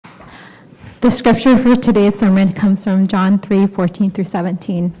The scripture for today's sermon comes from John 3:14 through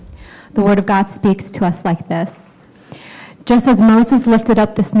 17. The word of God speaks to us like this. Just as Moses lifted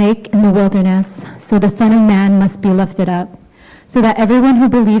up the snake in the wilderness, so the Son of Man must be lifted up, so that everyone who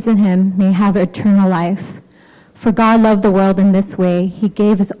believes in him may have eternal life. For God loved the world in this way. He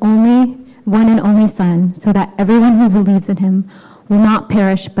gave his one and only Son, so that everyone who believes in him will not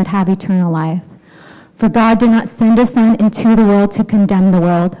perish but have eternal life. For God did not send his Son into the world to condemn the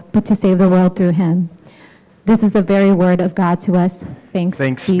world, but to save the world through him. This is the very word of God to us. Thanks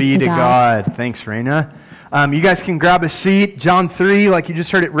be to God. Thanks, Raina. You guys can grab a seat. John 3, like you just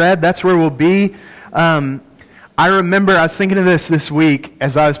heard it read, that's where we'll be. I remember I was thinking of this week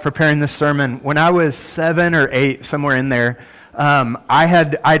as I was preparing this sermon. When I was 7 or 8, somewhere in there,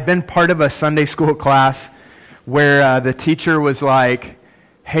 I'd been part of a Sunday school class where the teacher was like,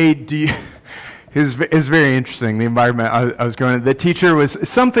 hey, do you... It was very interesting, the environment I was going to. The teacher was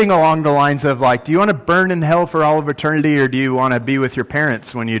something along the lines of like, do you want to burn in hell for all of eternity, or do you want to be with your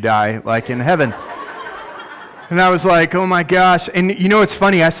parents when you die, like in heaven? And I was like, oh my gosh. And you know what's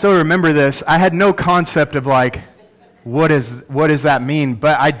funny? I still remember this. I had no concept of like, what does that mean?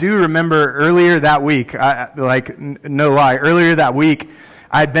 But I do remember earlier that week, no lie, earlier that week,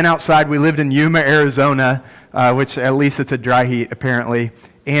 I'd been outside. We lived in Yuma, Arizona, which at least it's a dry heat apparently.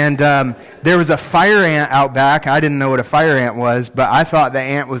 And there was a fire ant out back. I didn't know what a fire ant was, but I thought the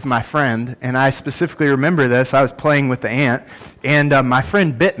ant was my friend. And I specifically remember this. I was playing with the ant, and my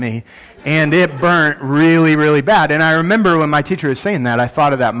friend bit me, and it burnt really, really bad. And I remember when my teacher was saying that, I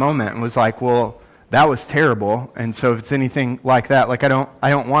thought of that moment and was like, well, that was terrible. And so if it's anything like that, like I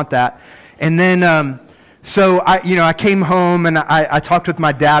don't want that. And then so I came home and I talked with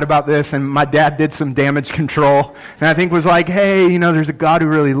my dad about this, and my dad did some damage control, and I think was like, hey, there's a God who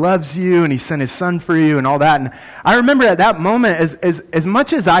really loves you, and he sent his Son for you, and all that. And I remember at that moment, as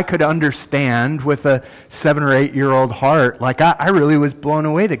much as I could understand with a 7 or 8 year old heart, like I really was blown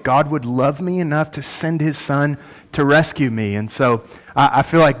away that God would love me enough to send his Son to rescue me. And so I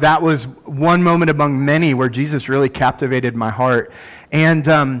feel like that was one moment among many where Jesus really captivated my heart. And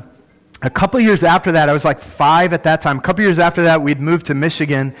a couple years after that, I was like 5 at that time. A couple years after that, we'd moved to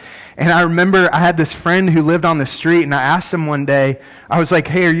Michigan. And I remember I had this friend who lived on the street, and I asked him one day, I was like,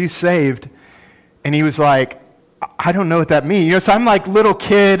 hey, are you saved? And he was like, I don't know what that means. So I'm like little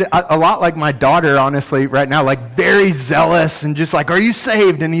kid, a lot like my daughter, honestly, right now, like very zealous and just like, are you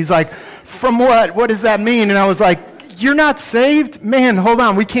saved? And he's like, from what? What does that mean? And I was like, you're not saved? Man, hold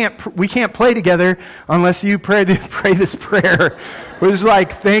on. We can't play together unless you pray this prayer. It was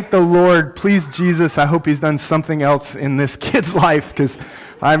like, thank the Lord. Please, Jesus, I hope he's done something else in this kid's life, because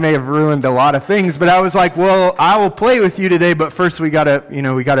I may have ruined a lot of things. But I was like, well, I will play with you today, but first we gotta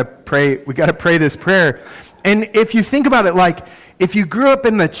pray this prayer. And if you think about it, like if you grew up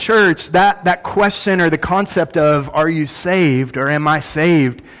in the church, that question or the concept of are you saved or am I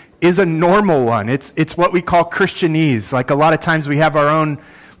saved is a normal one. It's what we call Christianese. Like a lot of times we have our own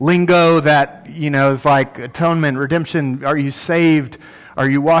lingo that, is like atonement, redemption, are you saved? Are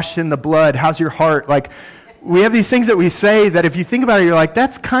you washed in the blood? How's your heart? Like we have these things that we say that if you think about it, you're like,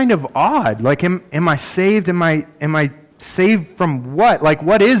 that's kind of odd. Like, am I saved? Am I saved from what? Like,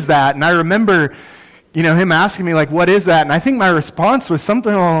 what is that? And I remember, him asking me like, what is that? And I think my response was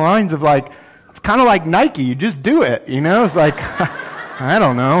something along the lines of like, it's kind of like Nike. You just do it, It's like, I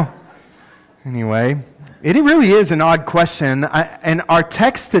don't know. Anyway, it really is an odd question, and our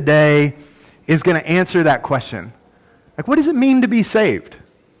text today is going to answer that question. Like, what does it mean to be saved?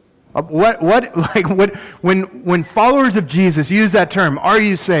 When followers of Jesus use that term, are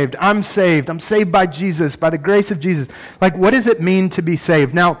you saved? I'm saved by Jesus, by the grace of Jesus. Like, what does it mean to be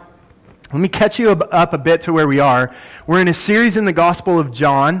saved? Now, let me catch you up a bit to where we are. We're in a series in the Gospel of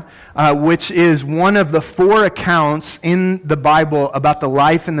John, which is one of the 4 accounts in the Bible about the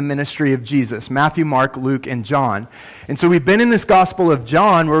life and the ministry of Jesus: Matthew, Mark, Luke, and John. And so we've been in this Gospel of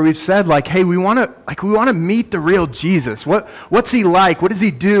John where we've said, like, hey, we want to meet the real Jesus. What's he like? What does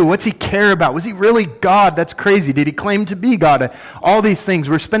he do? What's he care about? Was he really God? That's crazy. Did he claim to be God? All these things.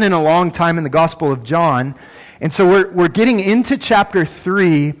 We're spending a long time in the Gospel of John. And so we're getting into chapter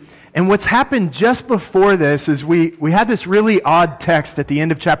 3. And what's happened just before this is we had this really odd text at the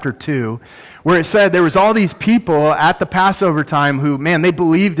end of chapter 2 where it said there was all these people at the Passover time who, man, they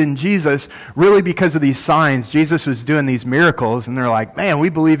believed in Jesus really because of these signs. Jesus was doing these miracles, and they're like, man, we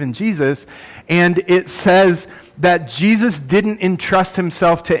believe in Jesus. And it says that Jesus didn't entrust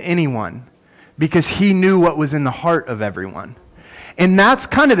himself to anyone because he knew what was in the heart of everyone. And that's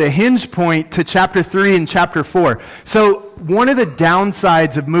kind of the hinge point to chapter 3 and chapter 4. So one of the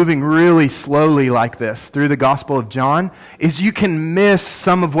downsides of moving really slowly like this through the Gospel of John is you can miss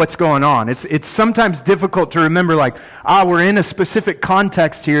some of what's going on. It's sometimes difficult to remember, like, we're in a specific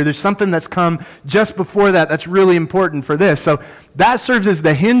context here. There's something that's come just before that that's really important for this. So that serves as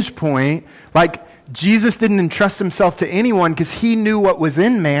the hinge point. Like, Jesus didn't entrust himself to anyone because he knew what was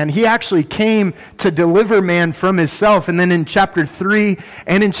in man. He actually came to deliver man from himself. And then in chapter 3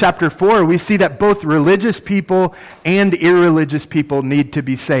 and in chapter 4, we see that both religious people and irreligious people need to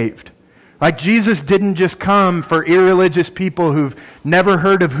be saved. Like, Jesus didn't just come for irreligious people who've never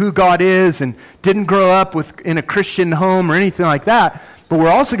heard of who God is and didn't grow up in a Christian home or anything like that. But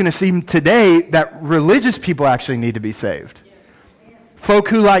we're also going to see today that religious people actually need to be saved. Folk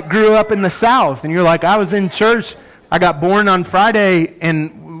who like grew up in the South, and you're like, I was in church, I got born on Friday,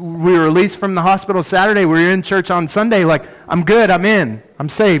 and we were released from the hospital Saturday, we were in church on Sunday, like, I'm good, I'm in, I'm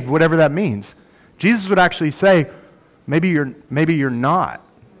saved, whatever that means. Jesus would actually say, maybe you're not.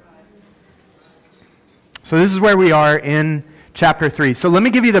 So this is where we are in chapter 3. So let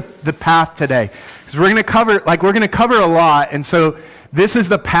me give you the path today, because we're going to cover a lot, and so this is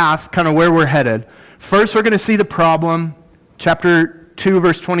the path, kind of where we're headed. First, we're going to see the problem, chapter 2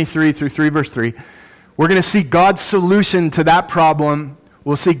 verse 23 through 3 verse 3. We're going to see God's solution to that problem.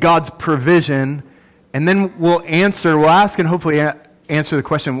 We'll see God's provision, and then we'll ask and hopefully answer the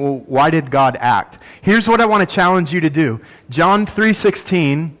question, well, why did God act? Here's what I want to challenge you to do. John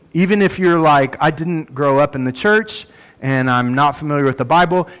 3:16, even if you're like, I didn't grow up in the church and I'm not familiar with the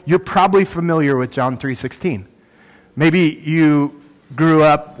Bible, you're probably familiar with John 3:16. Maybe you grew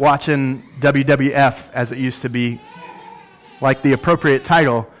up watching WWF, as it used to be, like the appropriate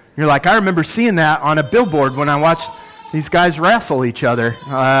title. You're like, I remember seeing that on a billboard when I watched these guys wrestle each other.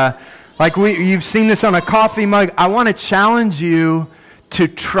 You've seen this on a coffee mug. I want to challenge you to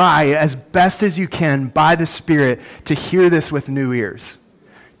try as best as you can by the Spirit to hear this with new ears.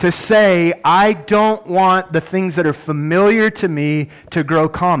 To say, I don't want the things that are familiar to me to grow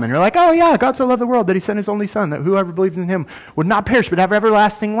common. You're like, oh yeah, God so loved the world that he sent his only son, that whoever believes in him would not perish but have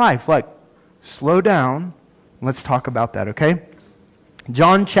everlasting life. Like, slow down. Let's talk about that, okay?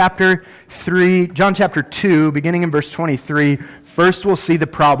 John chapter 2, beginning in verse 23, first we'll see the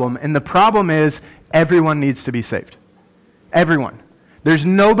problem. And the problem is everyone needs to be saved. Everyone. There's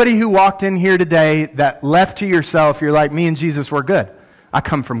nobody who walked in here today that left to yourself, you're like, me and Jesus, we're good. I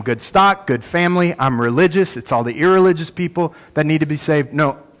come from good stock, good family, I'm religious. It's all the irreligious people that need to be saved.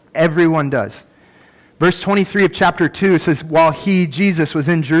 No, everyone does. Verse 23 of chapter 2 says, while he, Jesus, was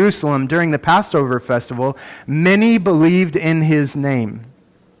in Jerusalem during the Passover festival, many believed in his name.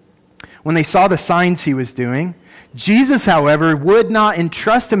 When they saw the signs he was doing, Jesus, however, would not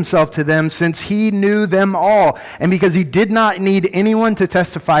entrust himself to them since he knew them all, and because he did not need anyone to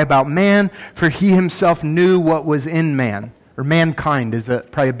testify about man, for he himself knew what was in man. Or mankind is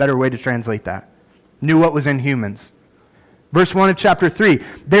probably a better way to translate that. Knew what was in humans. Verse 1 of chapter 3,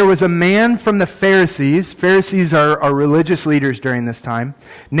 there was a man from the Pharisees. Pharisees are religious leaders during this time,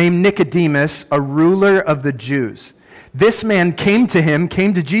 named Nicodemus, a ruler of the Jews. This man came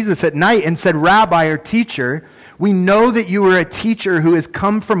to Jesus at night and said, Rabbi, or teacher, we know that you are a teacher who has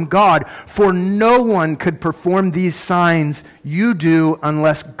come from God, for no one could perform these signs you do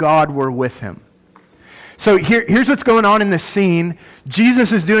unless God were with him. So here's what's going on in this scene.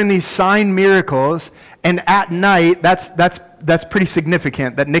 Jesus is doing these sign miracles, and at night, that's pretty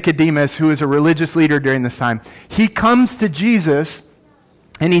significant that Nicodemus, who is a religious leader during this time, he comes to Jesus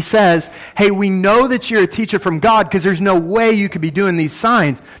and he says, hey, we know that you're a teacher from God because there's no way you could be doing these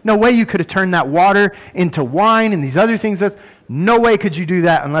signs. No way you could have turned that water into wine and these other things. No way could you do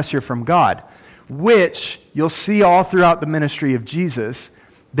that unless you're from God, which you'll see all throughout the ministry of Jesus.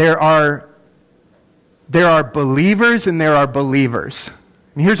 There are believers and there are believers.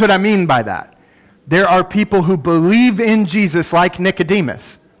 And here's what I mean by that. There are people who believe in Jesus like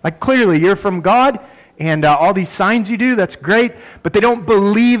Nicodemus. Like, clearly, you're from God, and all these signs you do, that's great, but they don't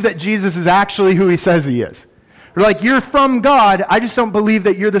believe that Jesus is actually who he says he is. They're like, you're from God, I just don't believe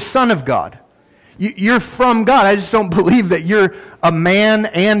that you're the Son of God. You're from God, I just don't believe that you're a man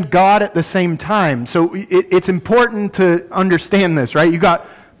and God at the same time. So it's important to understand this, right? You got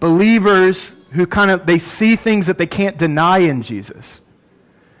believers who they see things that they can't deny in Jesus.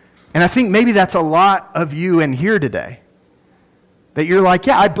 And I think maybe that's a lot of you in here today. That you're like,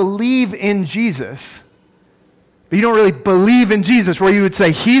 yeah, I believe in Jesus. But you don't really believe in Jesus, where you would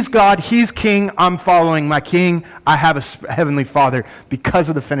say, he's God, he's king, I'm following my king, I have a heavenly Father because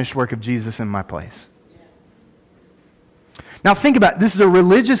of the finished work of Jesus in my place. Now think about it. This is a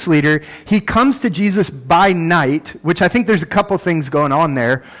religious leader. He comes to Jesus by night, which I think there's a couple things going on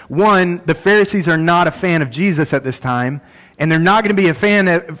there. One, the Pharisees are not a fan of Jesus at this time, and they're not going to be a fan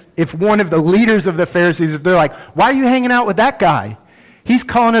if one of the leaders of the Pharisees, if they're like, why are you hanging out with that guy? He's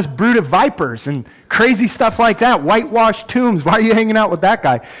calling us brood of vipers and crazy stuff like that, whitewashed tombs. Why are you hanging out with that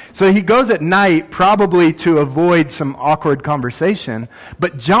guy? So he goes at night probably to avoid some awkward conversation.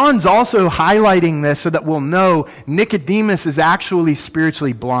 But John's also highlighting this so that we'll know Nicodemus is actually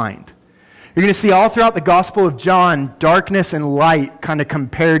spiritually blind. You're going to see all throughout the Gospel of John, darkness and light kind of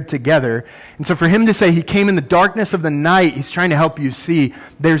compared together. And so for him to say he came in the darkness of the night, he's trying to help you see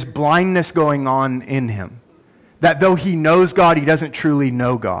there's blindness going on in him. That though he knows God, he doesn't truly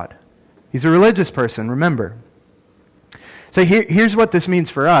know God. He's a religious person, remember. So here's what this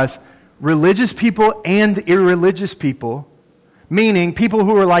means for us. Religious people and irreligious people, meaning people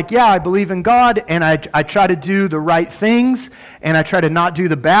who are like, yeah, I believe in God, and I try to do the right things, and I try to not do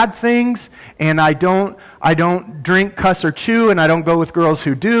the bad things, and I don't drink, cuss, or chew, and I don't go with girls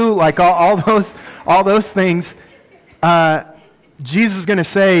who do, like all those things. Jesus is going to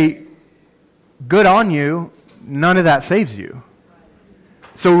say, good on you. None of that saves you.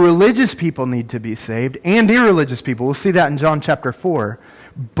 So religious people need to be saved and irreligious people. We'll see that in John chapter 4.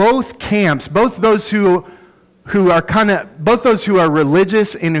 Both camps, both those who are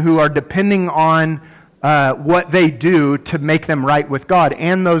religious and who are depending on what they do to make them right with God,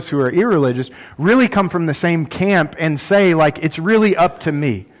 and those who are irreligious, really come from the same camp and say, like, it's really up to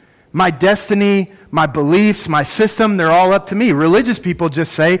me. My destiny, my beliefs, my system, they're all up to me. Religious people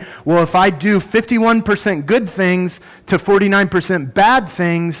just say, well, if I do 51% good things to 49% bad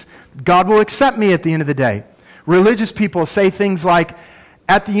things, God will accept me at the end of the day. Religious people say things like,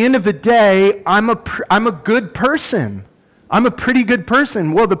 at the end of the day, I'm a good person. I'm a pretty good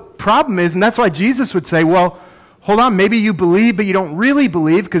person. Well, the problem is, and that's why Jesus would say, well, hold on, maybe you believe, but you don't really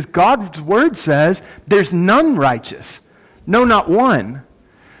believe, because God's word says there's none righteous. No, not one.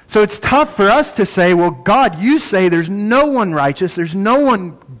 So it's tough for us to say, well, God, you say there's no one righteous, there's no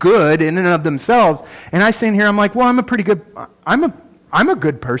one good in and of themselves. And I stand here, I'm like, well, I'm a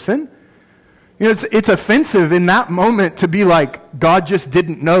good person. You know, it's offensive in that moment to be like, God just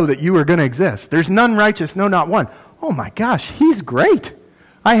didn't know that you were going to exist. There's none righteous, no, not one. Oh my gosh, he's great.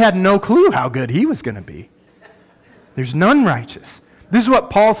 I had no clue how good he was going to be. There's none righteous. This is what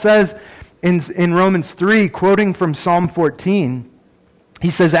Paul says in Romans 3, quoting from Psalm 14. He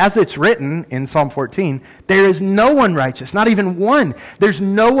says, as it's written in Psalm 14, there is no one righteous, not even one. There's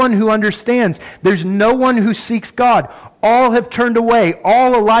no one who understands. There's no one who seeks God. All have turned away.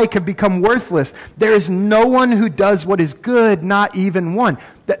 All alike have become worthless. There is no one who does what is good, not even one.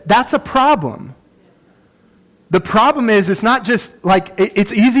 That's a problem. The problem is, it's not just like,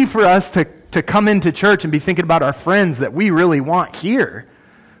 it's easy for us to come into church and be thinking about our friends that we really want here.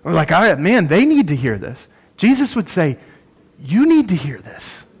 We're like, all right, man, they need to hear this. Jesus would say, you need to hear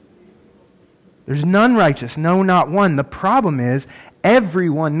this. There's none righteous, no, not one. The problem is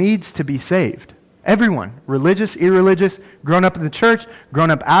everyone needs to be saved. Everyone, religious, irreligious, grown up in the church,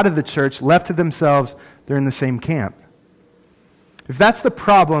 grown up out of the church, left to themselves, they're in the same camp. If that's the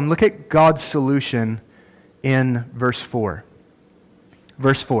problem, look at God's solution in verse 4.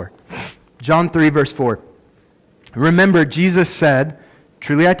 Verse 4. John 3, verse 4. Remember, Jesus said,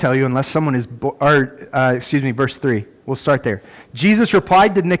 truly I tell you, unless someone is, verse 3. We'll start there. Jesus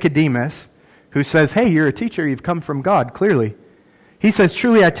replied to Nicodemus, who says, hey, you're a teacher, you've come from God, clearly. He says,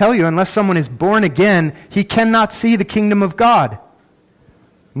 truly I tell you, unless someone is born again, he cannot see the kingdom of God.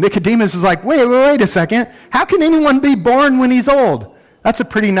 Nicodemus is like, wait a second. How can anyone be born when he's old? That's a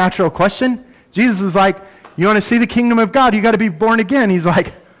pretty natural question. Jesus is like, you want to see the kingdom of God, you got to be born again. He's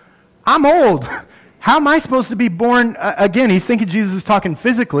like, I'm old. How am I supposed to be born again? He's thinking Jesus is talking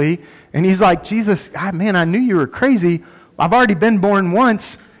physically, and he's like, Jesus, man, I knew you were crazy. I've already been born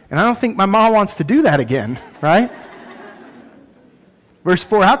once, and I don't think my mom wants to do that again, right? Verse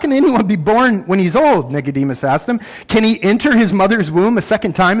 4, how can anyone be born when he's old? Nicodemus asked him. Can he enter his mother's womb a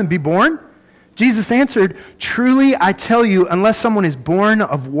second time and be born? Jesus answered, truly I tell you, unless someone is born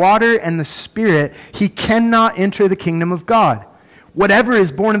of water and the Spirit, he cannot enter the kingdom of God. Whatever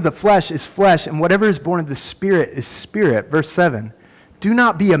is born of the flesh is flesh, and whatever is born of the Spirit is spirit. Verse 7, do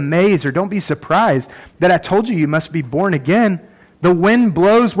not be amazed or don't be surprised that I told you must be born again. The wind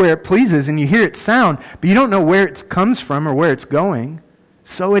blows where it pleases, and you hear its sound, but you don't know where it comes from or where it's going.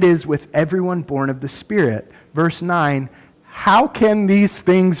 So it is with everyone born of the Spirit. Verse 9, how can these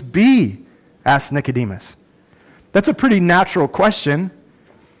things be? Asked Nicodemus. That's a pretty natural question.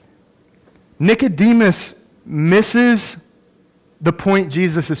 Nicodemus misses the point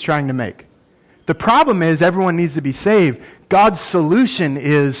Jesus is trying to make. The problem is everyone needs to be saved. God's solution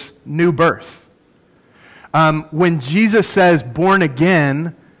is new birth. When Jesus says born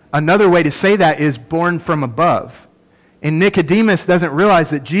again, another way to say that is born from above. And Nicodemus doesn't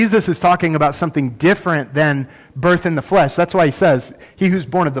realize that Jesus is talking about something different than birth in the flesh. That's why he says, he who's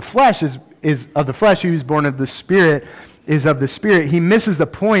born of the flesh is of the flesh, he who's born of the Spirit is of the Spirit. He misses the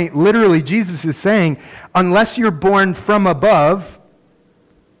point. Literally, Jesus is saying, unless you're born from above,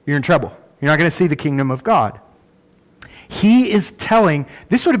 you're in trouble. You're not going to see the kingdom of God. He is telling,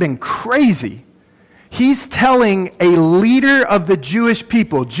 this would have been crazy. He's telling a leader of the Jewish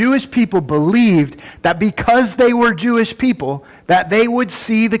people believed that because they were Jewish people, that they would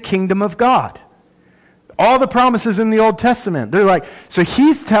see the kingdom of God. All the promises in the Old Testament, they're like, so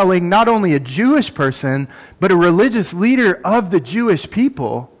he's telling not only a Jewish person, but a religious leader of the Jewish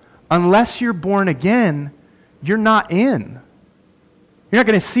people, unless you're born again, you're not in. You're not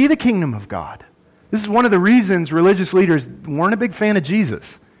going to see the kingdom of God. This is one of the reasons religious leaders weren't a big fan of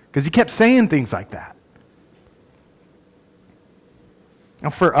Jesus, because he kept saying things like that. Now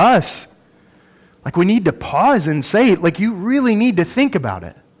for us, like we need to pause and say, like you really need to think about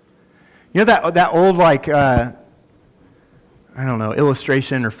it. You know that old like, I don't know,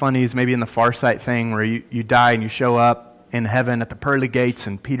 illustration or funnies maybe in the Far Sight thing where you die and you show up in heaven at the pearly gates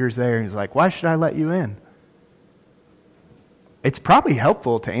and Peter's there and he's like, why should I let you in? It's probably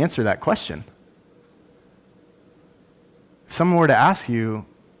helpful to answer that question. If someone were to ask you,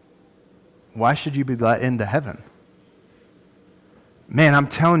 why should you be let into heaven? Man, I'm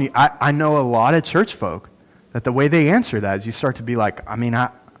telling you, I know a lot of church folk that the way they answer that is you start to be like,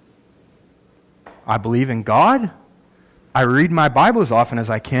 I believe in God. I read my Bible as often as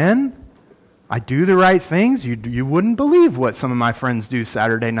I can. I do the right things. You wouldn't believe what some of my friends do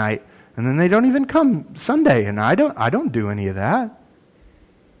Saturday night. And then they don't even come Sunday, and I don't do any of that.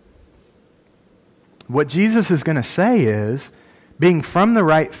 What Jesus is going to say is, being from the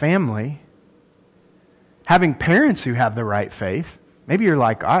right family, having parents who have the right faith, maybe you're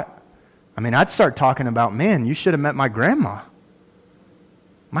like, I'd start talking about, man, you should have met my grandma.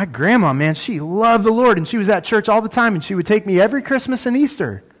 My grandma, man, she loved the Lord, and she was at church all the time, and she would take me every Christmas and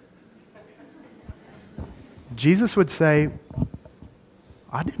Easter. Jesus would say,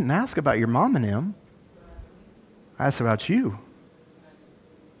 I didn't ask about your mom and him. I asked about you.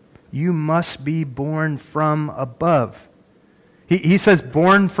 You must be born from above. He says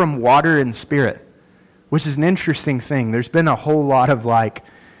born from water and spirit, which is an interesting thing. There's been a whole lot of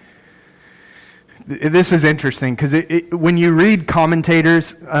this is interesting because when you read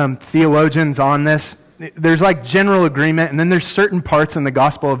commentators, theologians on this, there's general agreement, and then there's certain parts in the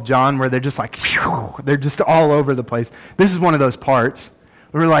Gospel of John where they're just they're just all over the place. This is one of those parts.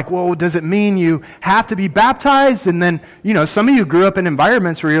 We're like, well, does it mean you have to be baptized? And then, some of you grew up in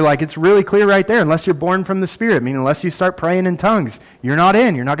environments where you're like, it's really clear right there, unless you're born from the Spirit, meaning unless you start praying in tongues, you're not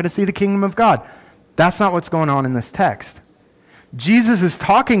in. You're not going to see the kingdom of God. That's not what's going on in this text. Jesus is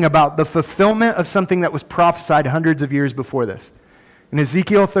talking about the fulfillment of something that was prophesied hundreds of years before this. In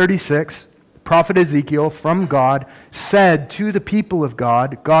Ezekiel 36, prophet Ezekiel from God said to the people of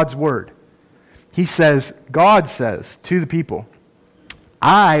God, God's word. He says, God says to the people,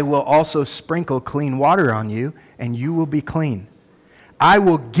 I will also sprinkle clean water on you, and you will be clean. I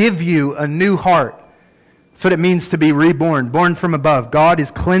will give you a new heart. That's what it means to be reborn, born from above. God is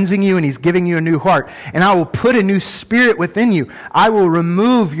cleansing you, and he's giving you a new heart. And I will put a new spirit within you. I will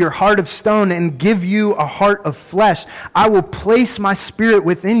remove your heart of stone and give you a heart of flesh. I will place my spirit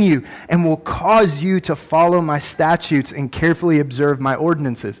within you and will cause you to follow my statutes and carefully observe my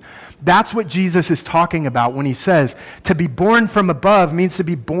ordinances. That's what Jesus is talking about when he says to be born from above means to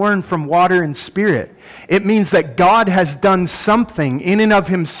be born from water and spirit. It means that God has done something in and of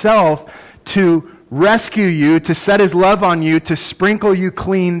himself to rescue you, to set his love on you, to sprinkle you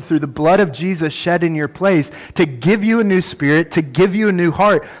clean through the blood of Jesus shed in your place, to give you a new spirit, to give you a new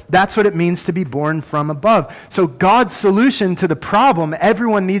heart. That's what it means to be born from above. So God's solution to the problem,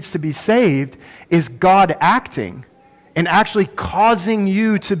 everyone needs to be saved, is God acting and actually causing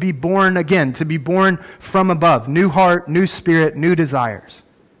you to be born again, to be born from above. New heart, new spirit, new desires.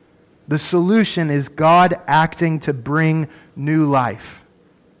 The solution is God acting to bring new life.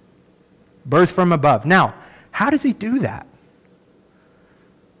 Birth from above. Now, how does he do that?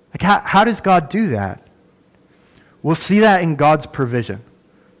 How does God do that? We'll see that in God's provision.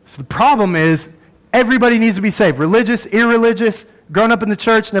 So the problem is everybody needs to be saved. Religious, irreligious, grown up in the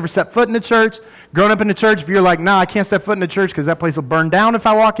church, never set foot in the church. Grown up in the church, if you're like, nah, I can't step foot in the church because that place will burn down if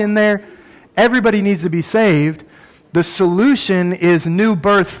I walk in there. Everybody needs to be saved. The solution is new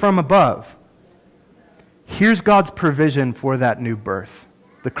birth from above. Here's God's provision for that new birth.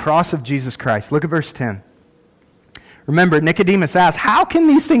 the cross of Jesus Christ. Look at verse 10. Remember, Nicodemus asked, how can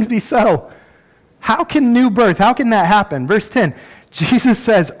these things be so? How can new birth, how can that happen? Verse 10, Jesus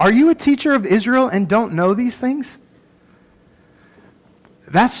says, are you a teacher of Israel and don't know these things?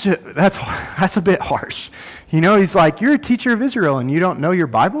 That's a bit harsh. You know, he's like, you're a teacher of Israel and you don't know your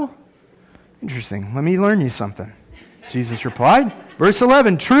Bible? Interesting. Let me learn you something. Jesus replied, verse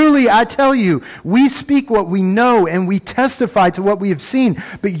 11, truly I tell you, we speak what we know and we testify to what we have seen,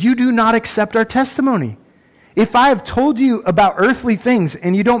 but you do not accept our testimony. If I have told you about earthly things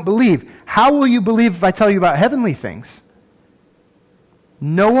and you don't believe, how will you believe if I tell you about heavenly things?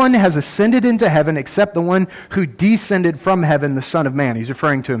 No one has ascended into heaven except the one who descended from heaven, the Son of Man. He's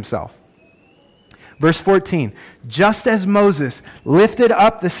referring to himself. Verse 14, just as Moses lifted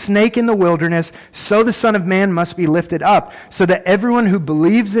up the snake in the wilderness, so the Son of Man must be lifted up, so that everyone who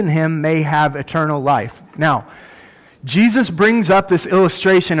believes in him may have eternal life. Now, Jesus brings up this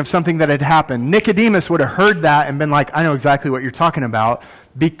illustration of something that had happened. Nicodemus would have heard that and been like, I know exactly what you're talking about,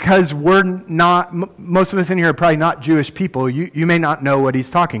 because we're not, most of us in here are probably not Jewish people. You may not know what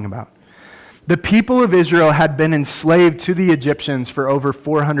he's talking about. The people of Israel had been enslaved to the Egyptians for over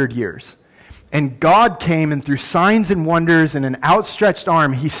 400 years. And God came and through signs and wonders and an outstretched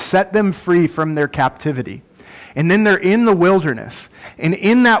arm, he set them free from their captivity. And then they're in the wilderness. And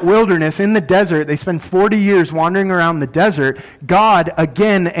in that wilderness, in the desert, they spend 40 years wandering around the desert. God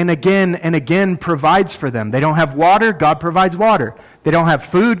again and again and again provides for them. They don't have water, God provides water. They don't have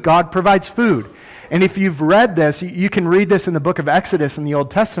food, God provides food. And if you've read this, you can read this in the book of Exodus in the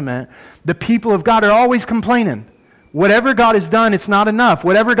Old Testament. The people of God are always complaining. Whatever God has done, it's not enough.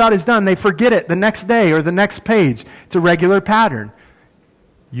 Whatever God has done, they forget it the next day or the next page. It's a regular pattern.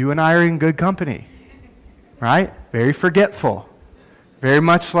 You and I are in good company, right? Very forgetful. Very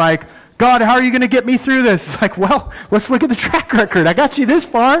much like, God, how are you going to get me through this? It's like, well, let's look at the track record. I got you this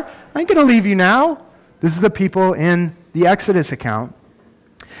far. I ain't going to leave you now. This is the people in the Exodus account.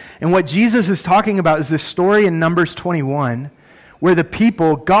 And what Jesus is talking about is this story in Numbers 21 where the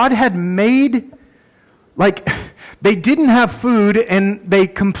people, God had made, like, they didn't have food and they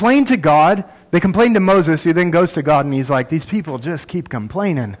complained to God. They complained to Moses, who then goes to God and he's like, these people just keep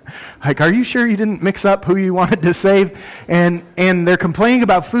complaining. Like, are you sure you didn't mix up who you wanted to save? And they're complaining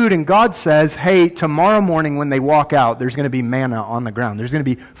about food and God says, hey, tomorrow morning when they walk out, there's going to be manna on the ground. There's going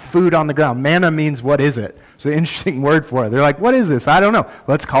to be food on the ground. Manna means what is it? It's an interesting word for it. They're like, what is this? I don't know.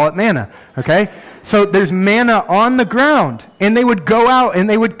 Let's call it manna, okay? So there's manna on the ground and they would go out and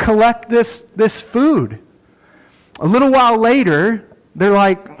they would collect this food. A little while later, they're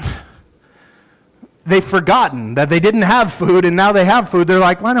like, they've forgotten that they didn't have food, and now they have food. They're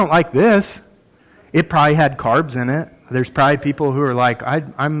like, well, I don't like this. It probably had carbs in it. There's probably people who are like,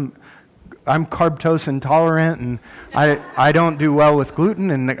 I'm lactose intolerant, and I don't do well with gluten,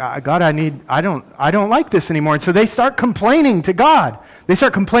 and God, I don't like this anymore. And so they start complaining to God. They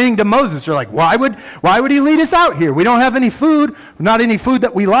start complaining to Moses. They're like, why would he lead us out here? We don't have any food, not any food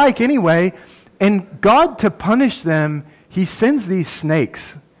that we like anyway. And God, to punish them, he sends these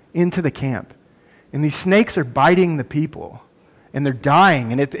snakes into the camp. And these snakes are biting the people. And they're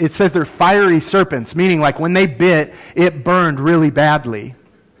dying. And it says they're fiery serpents, meaning like when they bit, it burned really badly.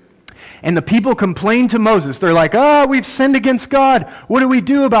 And the people complain to Moses. They're like, we've sinned against God. What do we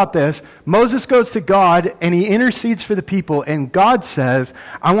do about this? Moses goes to God and he intercedes for the people. And God says,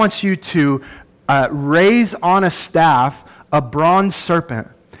 I want you to raise on a staff a bronze serpent.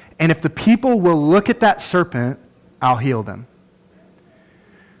 And if the people will look at that serpent, I'll heal them.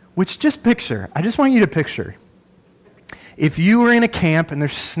 Which I just want you to picture. If you were in a camp and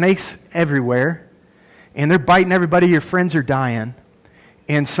there's snakes everywhere, and they're biting everybody, your friends are dying,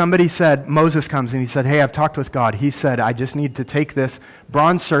 and somebody said, Moses comes and he said, hey, I've talked with God. He said, I just need to take this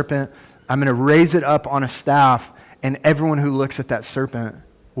bronze serpent, I'm going to raise it up on a staff, and everyone who looks at that serpent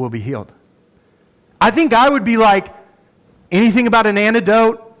will be healed. I think I would be like, anything about an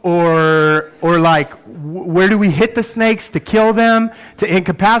antidote? Or like, where do we hit the snakes to kill them, to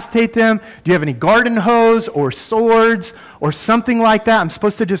incapacitate them? Do you have any garden hose or swords or something like that? I'm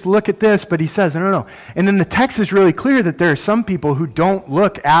supposed to just look at this, but he says, no. And then the text is really clear that there are some people who don't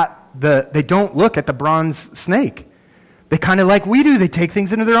look at the bronze snake. They kind of like we do. They take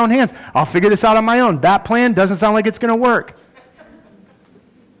things into their own hands. I'll figure this out on my own. That plan doesn't sound like it's going to work.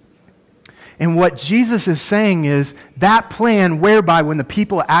 And what Jesus is saying is that plan whereby when the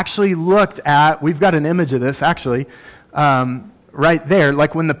people actually looked at, we've got an image of this actually, right there,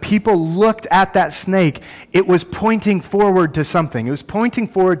 like when the people looked at that snake, it was pointing forward to something. It was pointing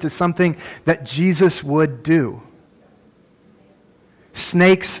forward to something that Jesus would do.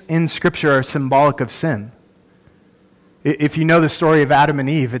 Snakes in Scripture are symbolic of sin. If you know the story of Adam and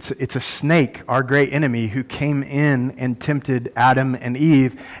Eve, it's a snake, our great enemy, who came in and tempted Adam and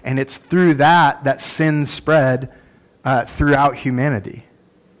Eve, and it's through that sin spread throughout humanity.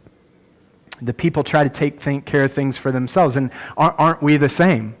 The people try to take care of things for themselves, and aren't we the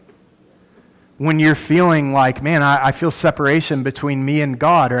same? When you're feeling like, man, I feel separation between me and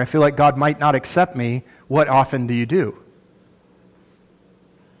God, or I feel like God might not accept me, what often do you do?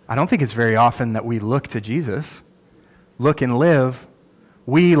 I don't think it's very often that we look to Jesus. Look and live.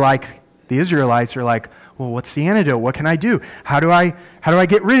 We, like the Israelites, are like, well, what's the antidote? What can I do? How do I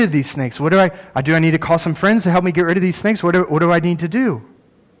get rid of these snakes? Do I need to call some friends to help me get rid of these snakes? What do I need to do?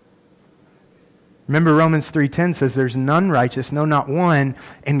 Remember, Romans 3:10 says there's none righteous, no, not one.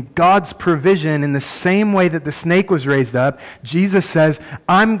 And God's provision, in the same way that the snake was raised up, Jesus says,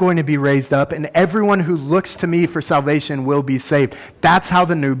 I'm going to be raised up, and everyone who looks to me for salvation will be saved. That's how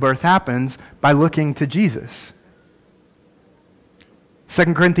the new birth happens, by looking to Jesus.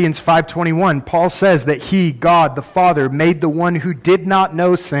 2 Corinthians 5:21, Paul says that he, God the Father, made the one who did not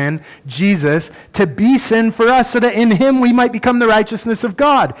know sin, Jesus, to be sin for us, so that in him we might become the righteousness of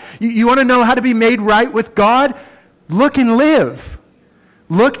God. You want to know how to be made right with God? Look and live.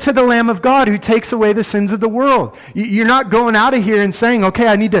 Look to the Lamb of God who takes away the sins of the world. You're not going out of here and saying, okay,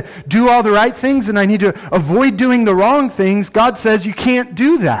 I need to do all the right things and I need to avoid doing the wrong things. God says you can't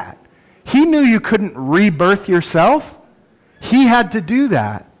do that. He knew you couldn't rebirth yourself. He had to do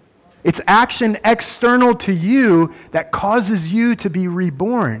that. It's action external to you that causes you to be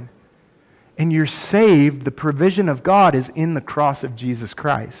reborn. And you're saved. The provision of God is in the cross of Jesus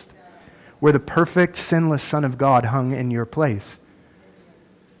Christ, where the perfect, sinless Son of God hung in your place.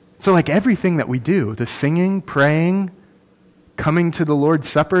 So like everything that we do, the singing, praying, coming to the Lord's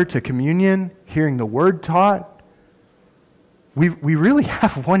Supper, to communion, hearing the Word taught, we really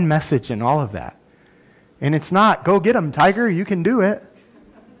have one message in all of that. And it's not, go get him, tiger, you can do it.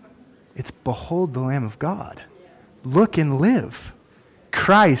 It's, behold the Lamb of God. Look and live.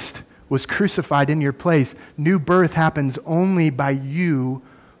 Christ was crucified in your place. New birth happens only by you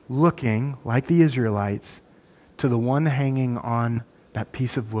looking, like the Israelites, to the one hanging on that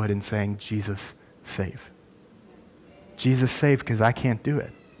piece of wood and saying, Jesus, save. Jesus, save, because I can't do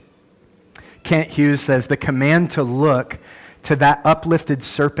it. Kent Hughes says, the command to look to that uplifted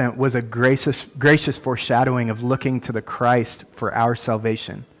serpent was a gracious foreshadowing of looking to the Christ for our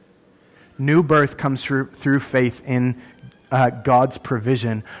salvation. New birth comes through faith in God's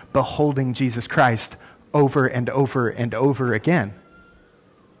provision, beholding Jesus Christ over and over and over again.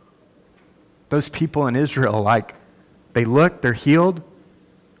 Those people in Israel, they look, they're healed.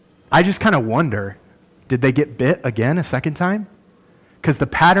 I just kind of wonder, did they get bit again a second time? Because the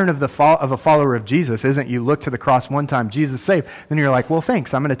pattern of a follower of Jesus isn't you look to the cross one time, Jesus saved, then you're like, well,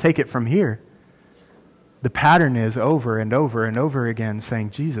 thanks, I'm going to take it from here. The pattern is over and over and over again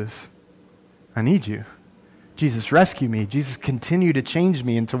saying, Jesus, I need you. Jesus, rescue me. Jesus, continue to change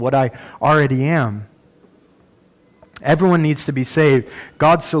me into what I already am. Everyone needs to be saved.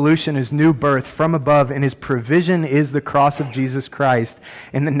 God's solution is new birth from above, and his provision is the cross of Jesus Christ.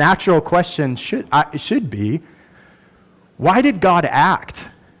 And the natural question should be, why did God act?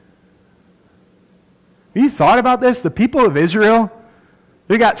 Have you thought about this? The people of Israel,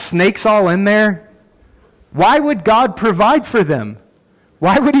 they got snakes all in there. Why would God provide for them?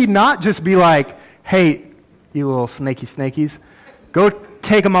 Why would he not just be like, hey, you little snakies, go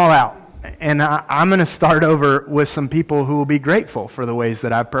take them all out. And I'm going to start over with some people who will be grateful for the ways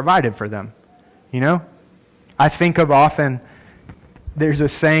that I've provided for them. You know? I think of often, there's a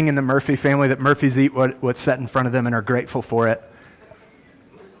saying in the Murphy family that Murphys eat what's set in front of them and are grateful for it.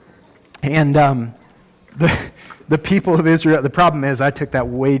 And the people of Israel, the problem is I took that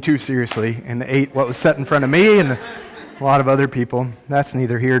way too seriously and ate what was set in front of me and a lot of other people. That's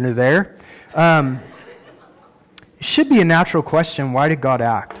neither here nor there. It should be a natural question, why did God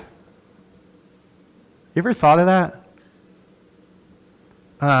act? You ever thought of that?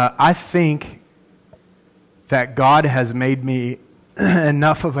 I think that God has made me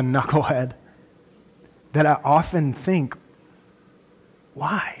enough of a knucklehead that I often think,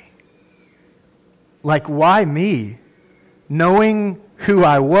 why? Like, why me? Knowing who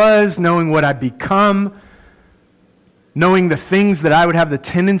I was, knowing what I'd become, knowing the things that I would have the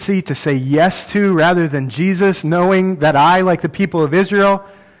tendency to say yes to rather than Jesus, knowing that I, like the people of Israel,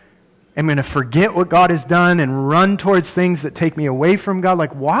 am going to forget what God has done and run towards things that take me away from God.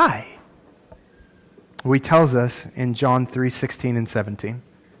 Like, why? Well, he tells us in John 3:16 and 17.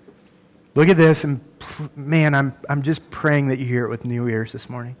 Look at this, and man, I'm just praying that you hear it with new ears this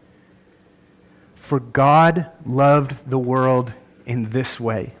morning. For God loved the world in this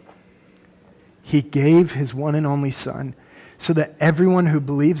way. He gave his one and only Son, so that everyone who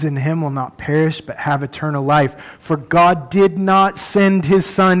believes in him will not perish but have eternal life. For God did not send his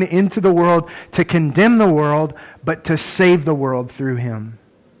Son into the world to condemn the world, but to save the world through him.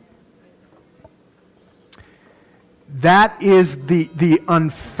 That is the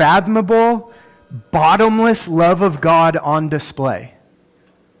unfathomable, bottomless love of God on display.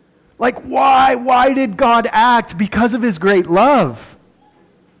 Like, why? Why did God act? Because of his great love.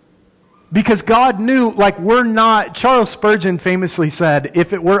 Because God knew, like, we're not, Charles Spurgeon famously said,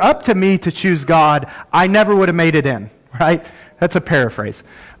 if it were up to me to choose God, I never would have made it in, right? That's a paraphrase.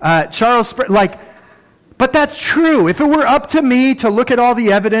 But that's true. If it were up to me to look at all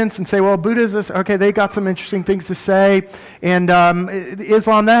the evidence and say, well, Buddhism, okay, they got some interesting things to say, and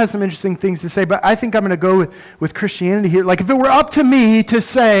Islam, that has some interesting things to say, but I think I'm going to go with Christianity here. Like, if it were up to me to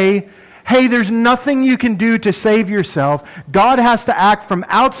say, hey, there's nothing you can do to save yourself, God has to act from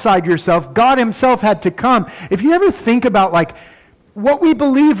outside yourself, God himself had to come. If you ever think about, like, what we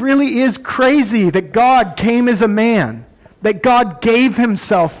believe really is crazy, that God came as a man, that God gave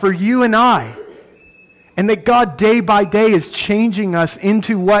himself for you and I, and that God day by day is changing us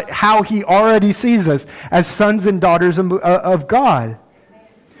into how he already sees us as sons and daughters of God.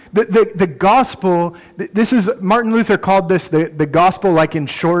 The gospel, this is, Martin Luther called this the gospel like in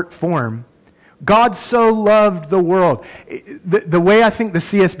short form. God so loved the world. The way I think the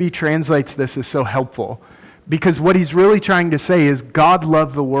CSB translates this is so helpful, because what he's really trying to say is God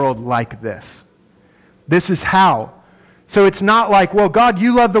loved the world like this. This is how. So it's not like, well, God,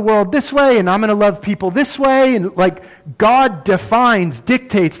 you love the world this way, and I'm going to love people this way. And like, God defines,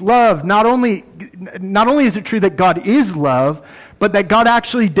 dictates love. Not only is it true that God is love, but that God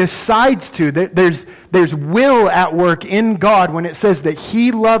actually decides to. There's will at work in God when it says that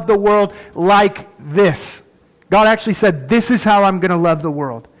he loved the world like this. God actually said, this is how I'm going to love the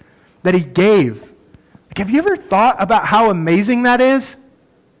world. That he gave. Like, have you ever thought about how amazing that is?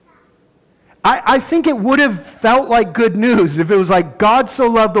 I think it would have felt like good news if it was like God so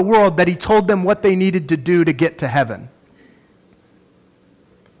loved the world that he told them what they needed to do to get to heaven.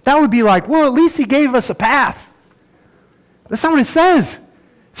 That would be like, well, at least he gave us a path. That's not what it says. It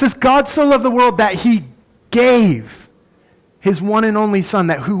says God so loved the world that he gave his one and only Son,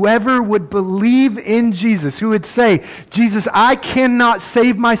 that whoever would believe in Jesus, who would say, Jesus, I cannot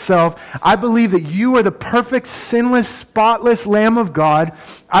save myself. I believe that you are the perfect, sinless, spotless Lamb of God.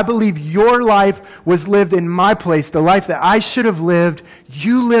 I believe your life was lived in my place, the life that I should have lived.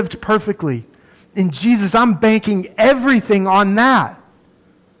 You lived perfectly. In Jesus, I'm banking everything on that.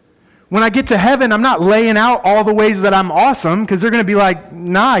 When I get to heaven, I'm not laying out all the ways that I'm awesome, because they're going to be like,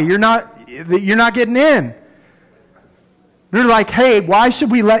 nah, you're not getting in. They're like, hey, why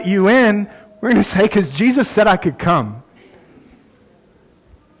should we let you in? We're going to say, because Jesus said I could come.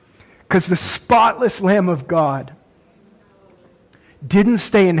 Because the spotless Lamb of God didn't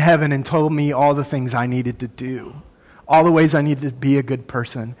stay in heaven and told me all the things I needed to do, all the ways I needed to be a good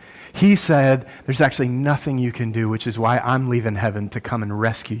person. He said, there's actually nothing you can do, which is why I'm leaving heaven to come and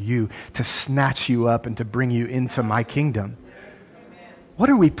rescue you, to snatch you up and to bring you into my kingdom. What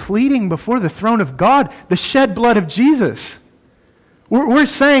are we pleading before the throne of God? The shed blood of Jesus. We're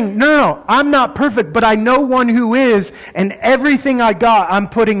saying, no, I'm not perfect, but I know one who is, and everything I got, I'm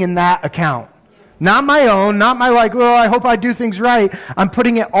putting in that account. Not my own, not my like, well, I hope I do things right. I'm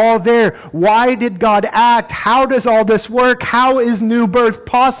putting it all there. Why did God act? How does all this work? How is new birth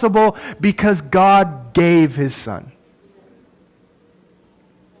possible? Because God gave his Son.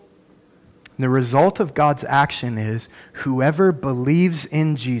 And the result of God's action is whoever believes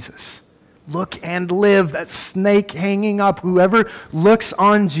in Jesus, look and live, that snake hanging up, whoever looks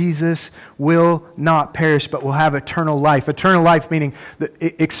on Jesus will not perish, but will have eternal life. Eternal life meaning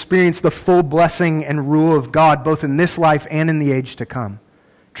experience the full blessing and rule of God, both in this life and in the age to come.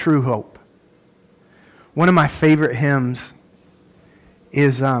 True hope. One of my favorite hymns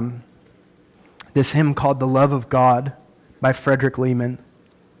is this hymn called The Love of God by Frederick Lehman.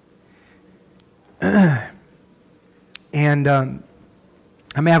 And I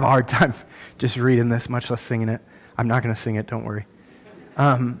may have a hard time just reading this, much less singing it. I'm not going to sing it, don't worry.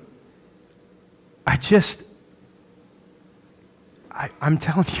 I'm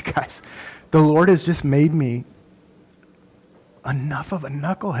telling you guys, the Lord has just made me enough of a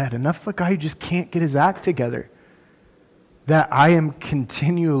knucklehead, enough of a guy who just can't get his act together, that I am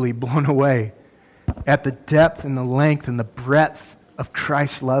continually blown away at the depth and the length and the breadth of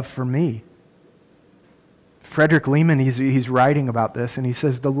Christ's love for me. Frederick Lehman, he's writing about this, and he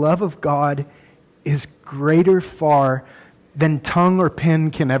says, the love of God is greater far than tongue or pen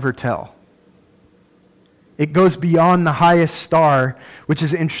can ever tell. It goes beyond the highest star, which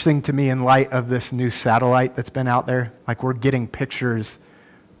is interesting to me in light of this new satellite that's been out there. Like, we're getting pictures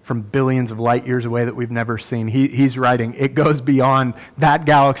from billions of light years away that we've never seen. He's writing, it goes beyond that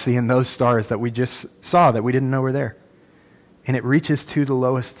galaxy and those stars that we just saw that we didn't know were there. And it reaches to the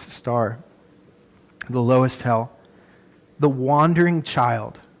lowest star, the lowest hell. The wandering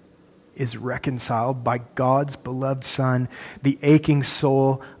child is reconciled by God's beloved Son, the aching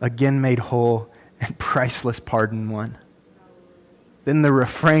soul again made whole, and priceless pardon won. Then the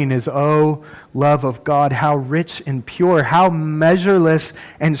refrain is, oh, love of God, how rich and pure, how measureless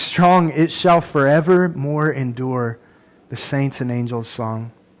and strong, it shall forevermore endure. The saints and angels'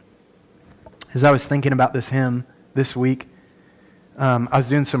 song. As I was thinking about this hymn this week, I was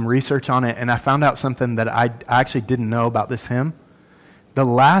doing some research on it, and I found out something that I actually didn't know about this hymn. The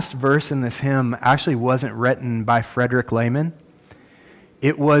last verse in this hymn actually wasn't written by Frederick Lehman.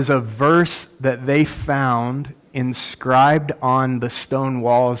 It was a verse that they found inscribed on the stone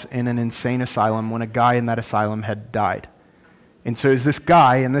walls in an insane asylum when a guy in that asylum had died. And so it's this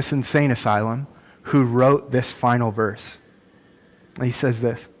guy in this insane asylum who wrote this final verse. And he says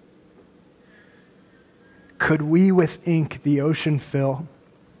this: could we with ink the ocean fill,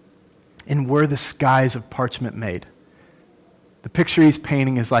 and were the skies of parchment made? The picture he's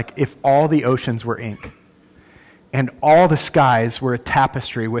painting is like if all the oceans were ink, and all the skies were a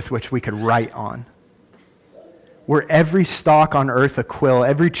tapestry with which we could write on. Were every stalk on earth a quill,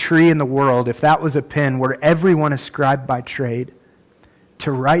 every tree in the world, if that was a pen, were everyone a scribe by trade,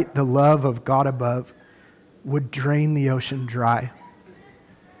 to write the love of God above would drain the ocean dry.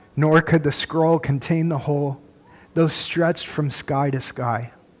 Nor could the scroll contain the whole, though stretched from sky to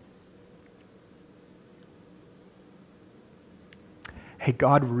sky. Hey,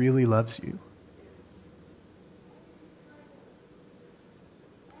 God really loves you.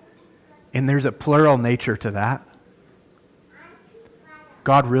 And there's a plural nature to that.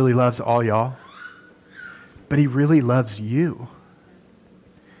 God really loves all y'all. But He really loves you.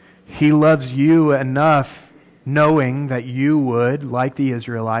 He loves you enough knowing that you would, like the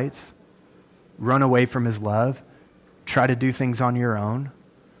Israelites, run away from His love, try to do things on your own,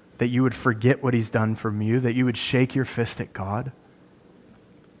 that you would forget what He's done for you, that you would shake your fist at God.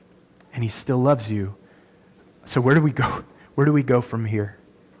 And He still loves you. So where do we go? Where do we go from here?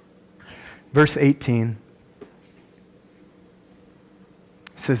 Verse 18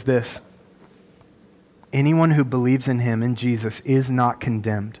 says this: anyone who believes in Him, in Jesus, is not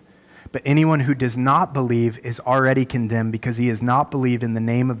condemned. But anyone who does not believe is already condemned because he has not believed in the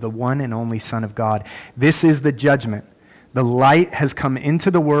name of the one and only Son of God. This is the judgment. The light has come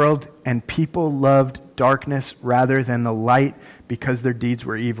into the world, and people loved darkness rather than the light because their deeds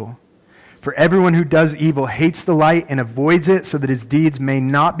were evil. For everyone who does evil hates the light and avoids it so that his deeds may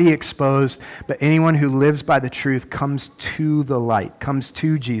not be exposed. But anyone who lives by the truth comes to the light, comes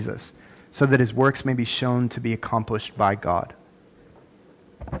to Jesus, so that his works may be shown to be accomplished by God.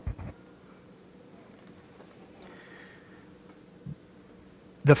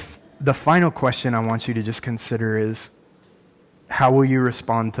 The final question I want you to just consider is, how will you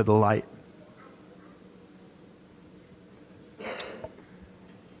respond to the light?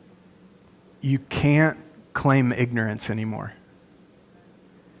 You can't claim ignorance anymore.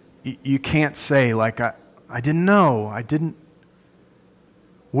 You can't say, like, I didn't know, I didn't.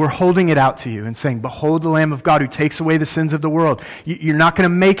 We're holding it out to you and saying, behold the Lamb of God who takes away the sins of the world. You're not going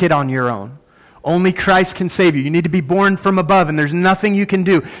to make it on your own. Only Christ can save you. You need to be born from above, and there's nothing you can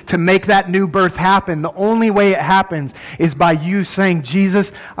do to make that new birth happen. The only way it happens is by you saying,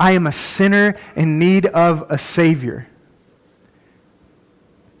 Jesus, I am a sinner in need of a Savior.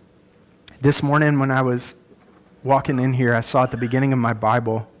 This morning when I was walking in here, I saw at the beginning of my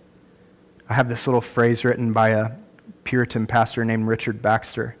Bible, I have this little phrase written by a Puritan pastor named Richard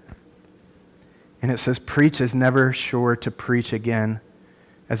Baxter. And it says, preach is never sure to preach again,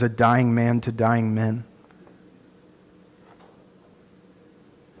 as a dying man to dying men.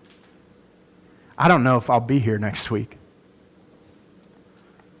 I don't know if I'll be here next week.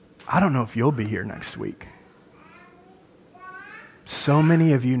 I don't know if you'll be here next week. So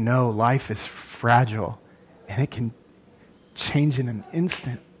many of you know life is fragile and it can change in an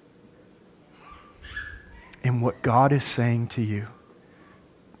instant. And what God is saying to you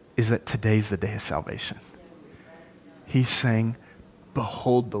is that today's the day of salvation. He's saying,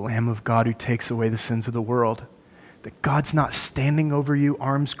 behold the Lamb of God who takes away the sins of the world. That God's not standing over you,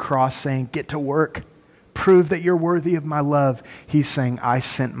 arms crossed, saying, get to work. Prove that you're worthy of my love. He's saying, I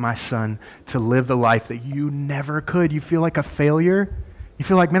sent my Son to live the life that you never could. You feel like a failure? You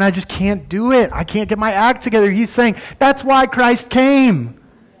feel like, man, I just can't do it. I can't get my act together. He's saying, that's why Christ came.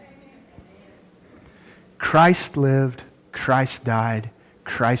 Christ lived, Christ died,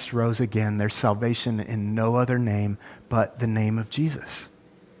 Christ rose again. There's salvation in no other name but the name of Jesus.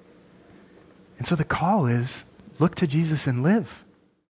 And so the call is, look to Jesus and live.